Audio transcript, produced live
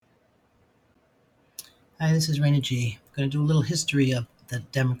Hi, this is Raina G. I'm going to do a little history of the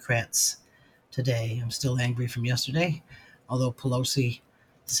Democrats today. I'm still angry from yesterday, although Pelosi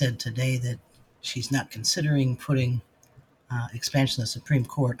said today that she's not considering putting expansion of the Supreme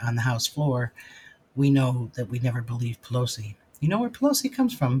Court on the House floor. We know that we never believed Pelosi. You know where Pelosi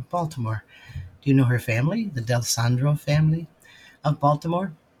comes from? Baltimore. Do you know her family, the D'Alessandro family of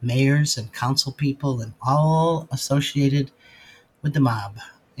Baltimore? Mayors and council people and all associated with the mob,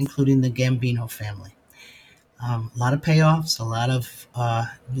 including the Gambino family. A lot of payoffs, a lot of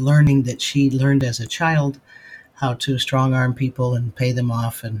learning that she learned as a child, how to strong arm people and pay them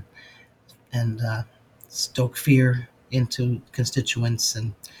off and stoke fear into constituents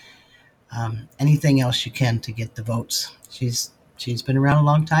and anything else you can to get the votes. She's been around a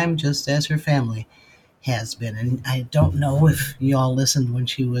long time, just as her family has been. And I don't know if you all listened when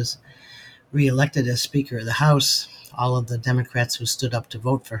she was reelected as Speaker of the House. All of the Democrats who stood up to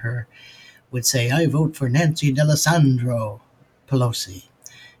vote for her would say, I vote for Nancy D'Alessandro Pelosi,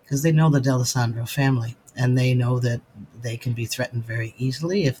 because they know the D'Alessandro family and they know that they can be threatened very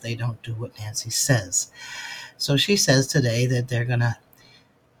easily if they don't do what Nancy says. So she says today that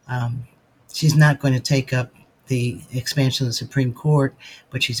um, she's not going to take up the expansion of the Supreme Court,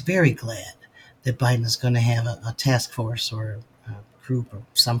 but she's very glad that Biden is going to have a task force or a group or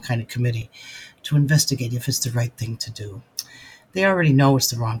some kind of committee to investigate if it's the right thing to do. They already know it's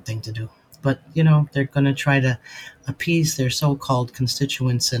the wrong thing to do, but they're going to try to appease their so-called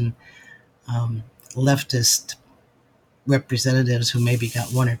constituents and leftist representatives who maybe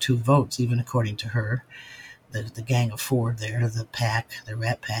got one or two votes, even according to her, the Gang of Four there, the pack, the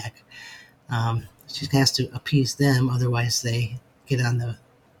Rat Pack. She has to appease them, otherwise they get on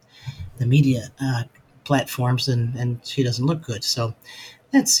the media platforms and she doesn't look good. So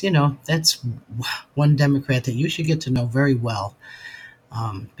that's one Democrat that you should get to know very well,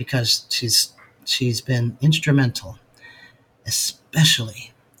 because she's been instrumental,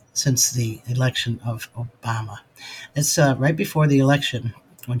 especially since the election of Obama. It's right before the election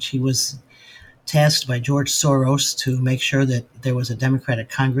when she was tasked by George Soros to make sure that there was a Democratic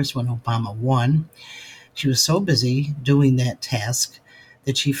Congress when Obama won. She was so busy doing that task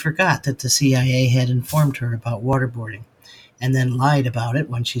that she forgot that the CIA had informed her about waterboarding and then lied about it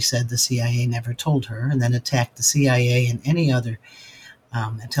when she said the CIA never told her, and then attacked the CIA and any other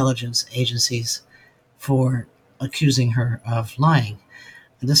intelligence agencies for accusing her of lying.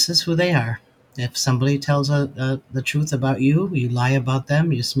 And this is who they are. If somebody tells the truth about you, you lie about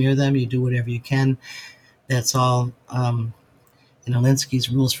them, you smear them, you do whatever you can. That's all in Alinsky's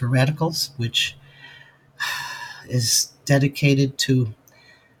Rules for Radicals, which is dedicated to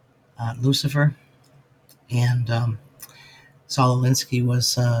Lucifer. And Saul Alinsky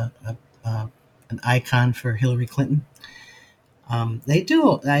was an icon for Hillary Clinton.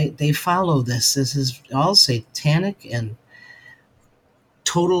 They follow this. This is all satanic and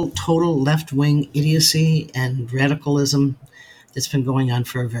total left-wing idiocy and radicalism that's been going on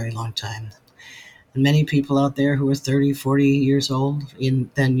for a very long time. And many people out there who are 30, 40 years old, and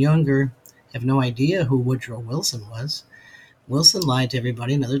then younger, have no idea who Woodrow Wilson was. Wilson lied to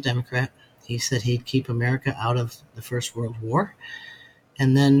everybody, another Democrat. He said he'd keep America out of the First World War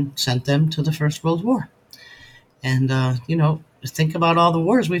and then sent them to the First World War. And, think about all the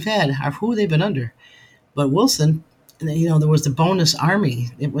wars we've had, who they've been under. But Wilson, there was the bonus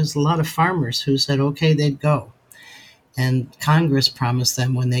army. It was a lot of farmers who said, okay, they'd go. And Congress promised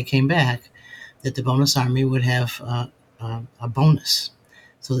them when they came back that the bonus army would have a bonus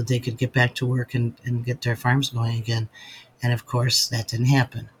so that they could get back to work and get their farms going again. And of course, that didn't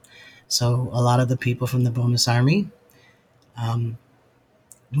happen. So a lot of the people from the bonus army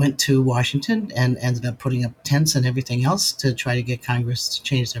went to Washington and ended up putting up tents and everything else to try to get Congress to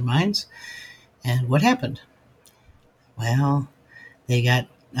change their minds. And what happened? Well, they got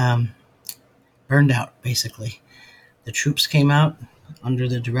burned out, basically. The troops came out under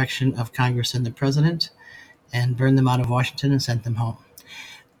the direction of Congress and the president and burned them out of Washington and sent them home.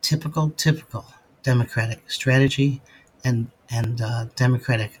 Typical Democratic strategy and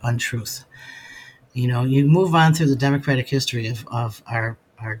Democratic untruth. You move on through the Democratic history of our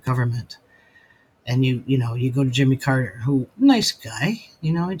government, and you go to Jimmy Carter, who, nice guy,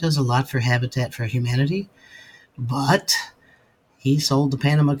 he does a lot for Habitat for Humanity, but he sold the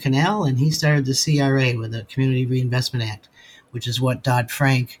Panama Canal and he started the CRA with the Community Reinvestment Act, which is what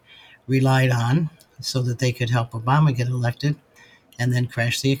Dodd-Frank relied on so that they could help Obama get elected and then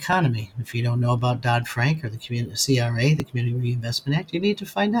crash the economy. If you don't know about Dodd-Frank or the CRA, the Community Reinvestment Act, you need to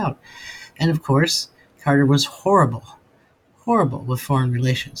find out. And of course, Carter was horrible with foreign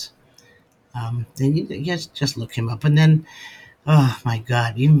relations. Then you just look him up. And then, oh my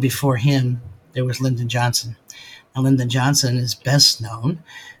God, even before him, there was Lyndon Johnson. Now, Lyndon Johnson is best known,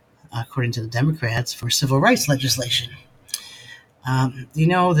 according to the Democrats, for civil rights legislation. Do you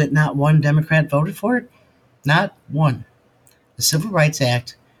know that not one Democrat voted for it? Not one. The Civil Rights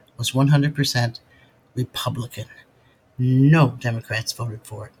Act was 100% Republican. No Democrats voted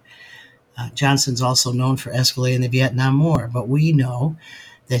for it. Johnson's also known for escalating the Vietnam War, but we know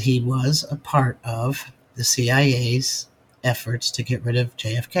that he was a part of the CIA's efforts to get rid of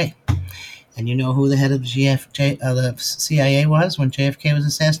JFK. And you know who the head of the CIA was when JFK was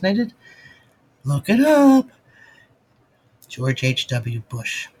assassinated? Look it up. George H.W.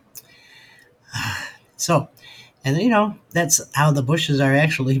 Bush. So, and that's how the Bushes are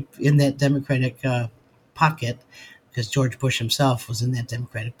actually in that Democratic pocket, because George Bush himself was in that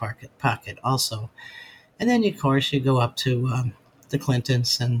Democratic pocket also. And then, of course, you go up to the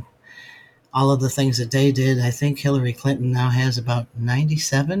Clintons and all of the things that they did. I think Hillary Clinton now has about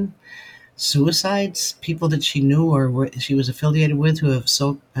 97 suicides, people that she knew or she was affiliated with who have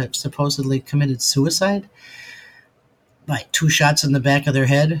supposedly committed suicide by 2 shots in the back of their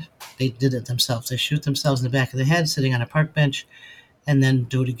head. They did it themselves. They shoot themselves in the back of the head sitting on a park bench and then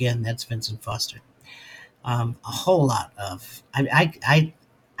do it again. That's Vincent Foster. A whole lot of... I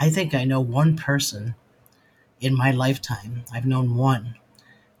think I know one person in my lifetime. I've known one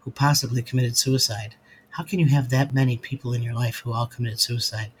who possibly committed suicide. How can you have that many people in your life who all committed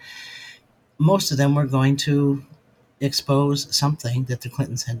suicide? Most of them were going to expose something that the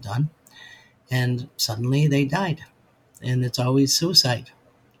Clintons had done, and suddenly they died. And it's always suicide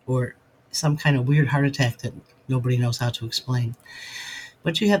or some kind of weird heart attack that nobody knows how to explain.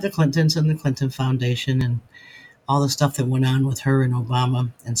 But you have the Clintons and the Clinton Foundation and all the stuff that went on with her and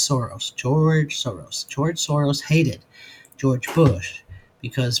Obama and Soros. George Soros hated George Bush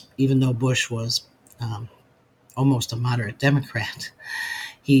because even though Bush was almost a moderate Democrat,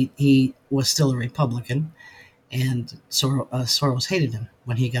 he was still a Republican, and Soros hated him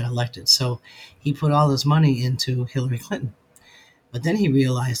when he got elected. So he put all his money into Hillary Clinton. But then he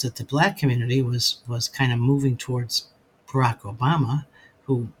realized that the black community was kind of moving towards Barack Obama,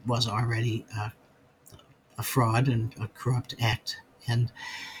 who was already a fraud and a corrupt act. And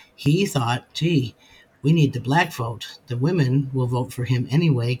he thought, gee, we need the black vote. The women will vote for him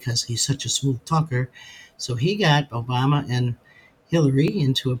anyway because he's such a smooth talker. So he got Obama and Hillary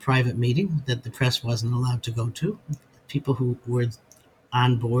into a private meeting that the press wasn't allowed to go to. People who were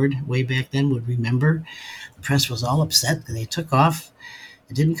on board way back then would remember the press was all upset that they took off.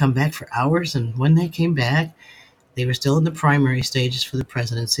 It didn't come back for hours. And when they came back, they were still in the primary stages for the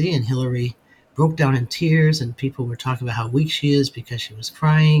presidency. And Hillary broke down in tears, and people were talking about how weak she is because she was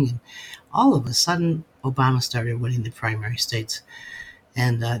crying. And all of a sudden, Obama started winning the primary states.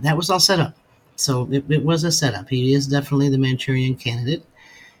 And that was all set up. So it was a setup. He is definitely the Manchurian candidate,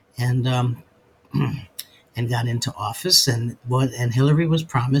 and and got into office. And Hillary was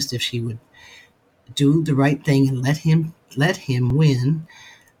promised if she would do the right thing and let him win,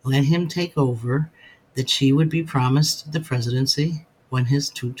 let him take over, that she would be promised the presidency when his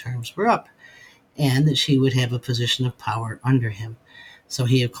 2 terms were up, and that she would have a position of power under him. So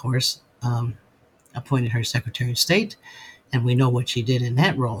he, of course, appointed her Secretary of State, and we know what she did in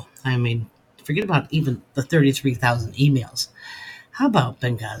that role. I mean, forget about even the 33,000 emails. How about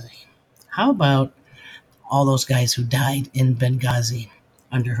Benghazi? How about all those guys who died in Benghazi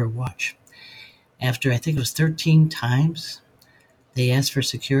under her watch? After, I think it was 13 times, they asked for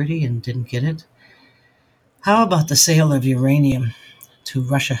security and didn't get it. How about the sale of uranium to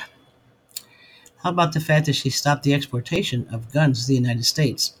Russia? How about the fact that she stopped the exportation of guns to the United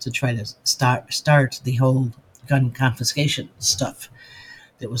States to try to start the whole gun confiscation stuff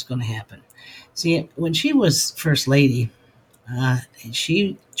that was going to happen? See, when she was First Lady,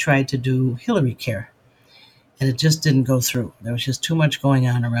 she tried to do Hillary Care, and it just didn't go through. There was just too much going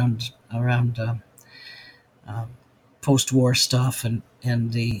on around post-war stuff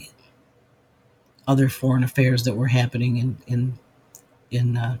and the other foreign affairs that were happening in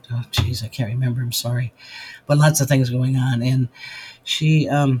I can't remember. I'm sorry, but lots of things going on, and she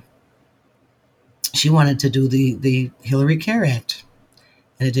wanted to do the Hillary Care Act,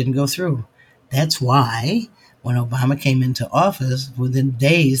 and it didn't go through. That's why when Obama came into office, within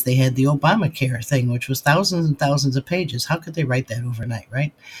days they had the Obamacare thing, which was thousands and thousands of pages. How could they write that overnight,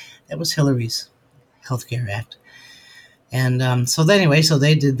 right? That was Hillary's Healthcare Act. And so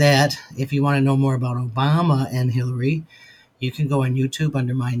they did that. If you want to know more about Obama and Hillary, you can go on YouTube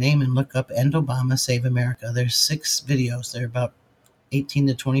under my name and look up End Obama, Save America. There's 6 videos. They're about 18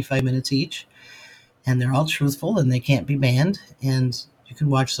 to 25 minutes each. And they're all truthful and they can't be banned. And you can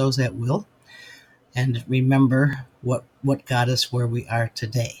watch those at will. And remember what got us where we are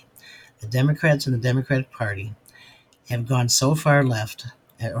today. The Democrats and the Democratic Party have gone so far left,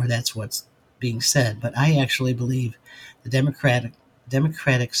 or that's what's being said, but I actually believe the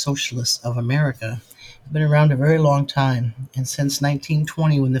Democratic Socialists of America have been around a very long time. And since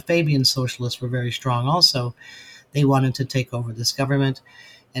 1920, when the Fabian Socialists were very strong also, they wanted to take over this government.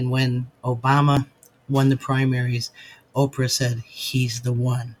 And when Obama won the primaries, Oprah said, he's the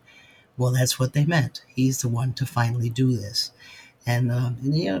one. Well, that's what they meant. He's the one to finally do this. And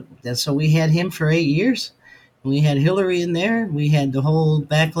so we had him for 8 years. We had Hillary in there. We had the whole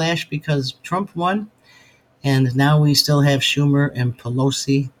backlash because Trump won. And now we still have Schumer and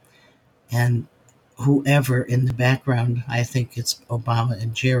Pelosi and whoever in the background. I think it's Obama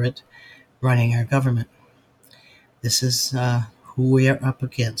and Jarrett running our government. This is who we are up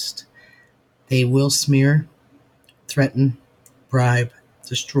against. They will smear, threaten, bribe,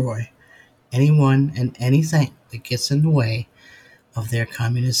 destroy anyone and anything that gets in the way of their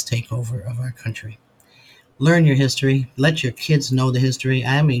communist takeover of our country. Learn your history. Let your kids know the history.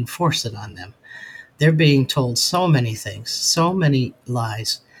 I mean, force it on them. They're being told so many things, so many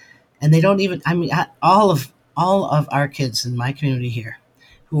lies, and they don't even. I mean, all of our kids in my community here,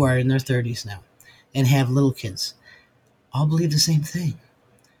 who are in their 30s now, and have little kids, all believe the same thing.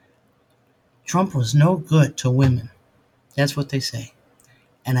 Trump was no good to women. That's what they say.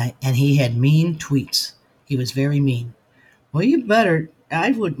 And he had mean tweets. He was very mean. Well, you better.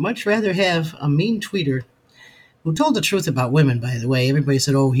 I would much rather have a mean tweeter who told the truth about women. By the way, everybody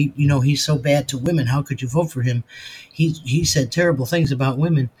said, "Oh, he's so bad to women. How could you vote for him? He said terrible things about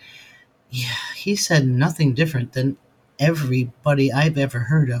women." Yeah, he said nothing different than everybody I've ever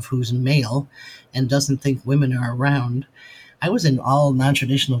heard of who's male and doesn't think women are around. I was in all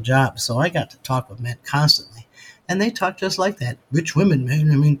non-traditional jobs, so I got to talk with men constantly. And they talk just like that. Rich women,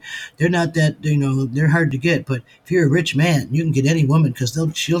 man. I mean, they're not that, they're hard to get. But if you're a rich man, you can get any woman because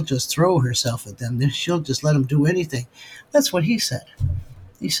she'll just throw herself at them. She'll just let them do anything. That's what he said.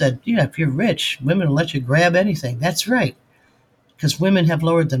 He said, yeah, if you're rich, women will let you grab anything. That's right. Because women have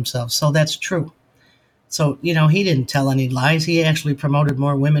lowered themselves. So that's true. So, he didn't tell any lies. He actually promoted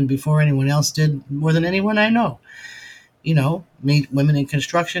more women before anyone else did, more than anyone I know. Meet women in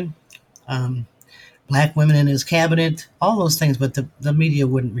construction, black women in his cabinet, all those things, but the media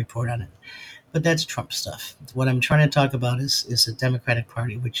wouldn't report on it. But that's Trump stuff. What I'm trying to talk about is the Democratic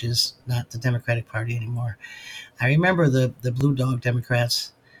Party, which is not the Democratic Party anymore. I remember the Blue Dog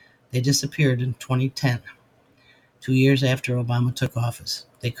Democrats. They disappeared in 2010, 2 years after Obama took office.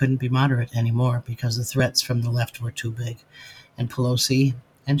 They couldn't be moderate anymore because the threats from the left were too big. And Pelosi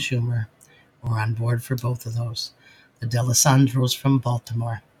and Schumer were on board for both of those. The D'Alessandros from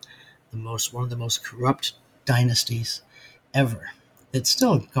Baltimore, one of the most corrupt dynasties ever. It's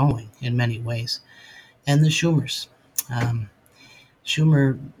still going in many ways. And the Schumers.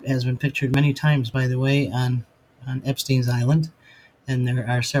 Schumer has been pictured many times, by the way, on Epstein's Island. And there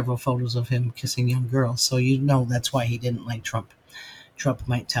are several photos of him kissing young girls. So that's why he didn't like Trump. Trump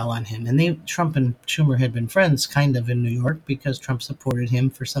might tell on him. And Trump and Schumer had been friends kind of in New York because Trump supported him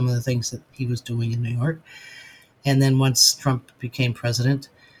for some of the things that he was doing in New York. And then once Trump became president,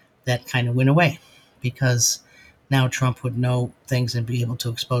 that kind of went away because now Trump would know things and be able to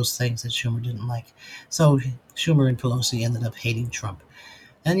expose things that Schumer didn't like. So Schumer and Pelosi ended up hating Trump.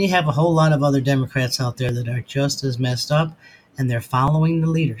 And you have a whole lot of other Democrats out there that are just as messed up, and they're following the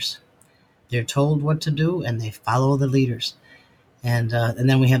leaders. They're told what to do, and they follow the leaders. And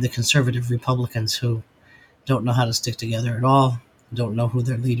then we have the conservative Republicans who don't know how to stick together at all, don't know who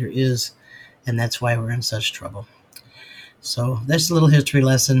their leader is, and that's why we're in such trouble. So that's a little history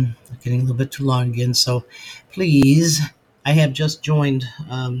lesson, getting a little bit too long again. So please, I have just joined,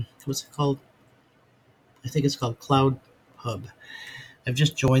 what's it called? I think it's called Cloud Hub. I've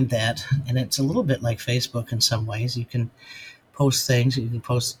just joined that, and it's a little bit like Facebook in some ways. You can post things, you can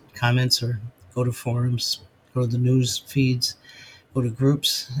post comments or go to forums, go to the news feeds, go to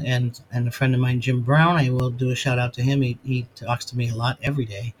groups, and a friend of mine, Jim Brown, I will do a shout out to him. He talks to me a lot every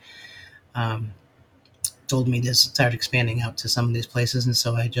day. Told me to start expanding out to some of these places, and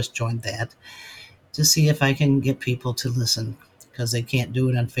so I just joined that to see if I can get people to listen because they can't do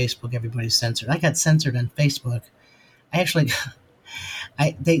it on Facebook. Everybody's censored. I got censored on Facebook. I actually,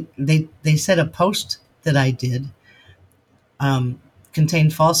 they said a post that I did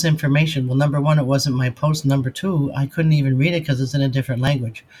contained false information. Well, number one, it wasn't my post. Number two, I couldn't even read it because it's in a different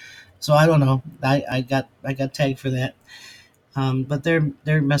language. So I don't know. I got tagged for that. But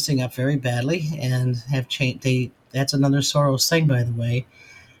they're messing up very badly and have changed. That's another Soros thing, by the way.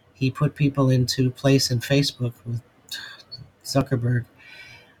 He put people into place in Facebook with Zuckerberg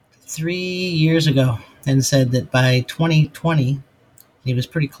 3 years ago and said that by 2020, he was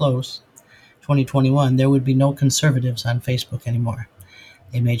pretty close, 2021, there would be no conservatives on Facebook anymore.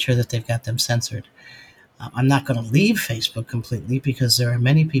 They made sure that they've got them censored. I'm not going to leave Facebook completely because there are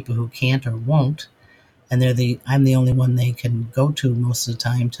many people who can't or won't, and I'm the only one they can go to most of the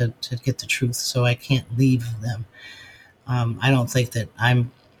time to get the truth. So I can't leave them. I don't think that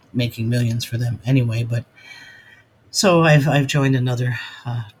I'm making millions for them anyway, but so I've joined another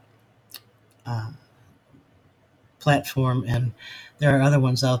uh, platform, and there are other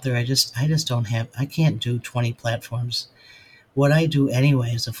ones out there. I just don't have. I can't do 20 platforms. What I do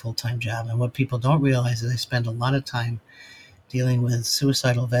anyway is a full-time job, and what people don't realize is I spend a lot of time dealing with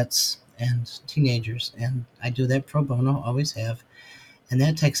suicidal vets and teenagers, and I do that pro bono, always have, and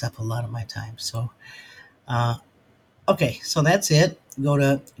that takes up a lot of my time. So, okay, so that's it. Go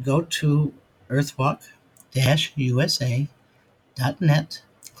to earthwalk-usa.net.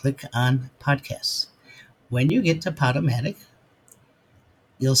 Click on podcasts. When you get to Podomatic,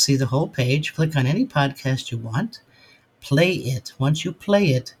 you'll see the whole page. Click on any podcast you want. Play it. Once you play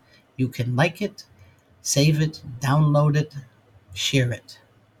it, you can like it, save it, download it, share it.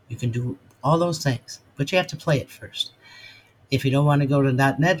 You can do all those things, but you have to play it first. If you don't want to go to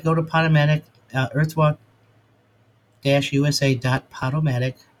 .net, go to Podomatic,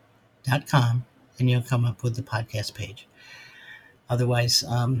 earthwalk-usa.podomatic.com, and you'll come up with the podcast page. Otherwise,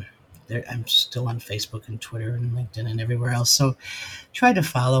 I'm still on Facebook and Twitter and LinkedIn and everywhere else. So try to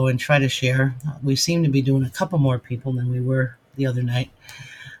follow and try to share. We seem to be doing a couple more people than we were the other night.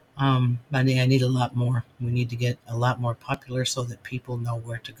 I need a lot more. We need to get a lot more popular so that people know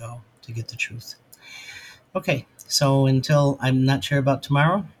where to go to get the truth. Okay, so until I'm not sure about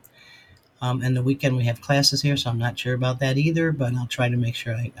tomorrow, and the weekend we have classes here, so I'm not sure about that either, but I'll try to make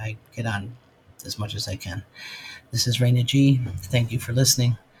sure I get on as much as I can. This is Raina G. Thank you for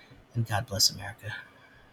listening, and God bless America.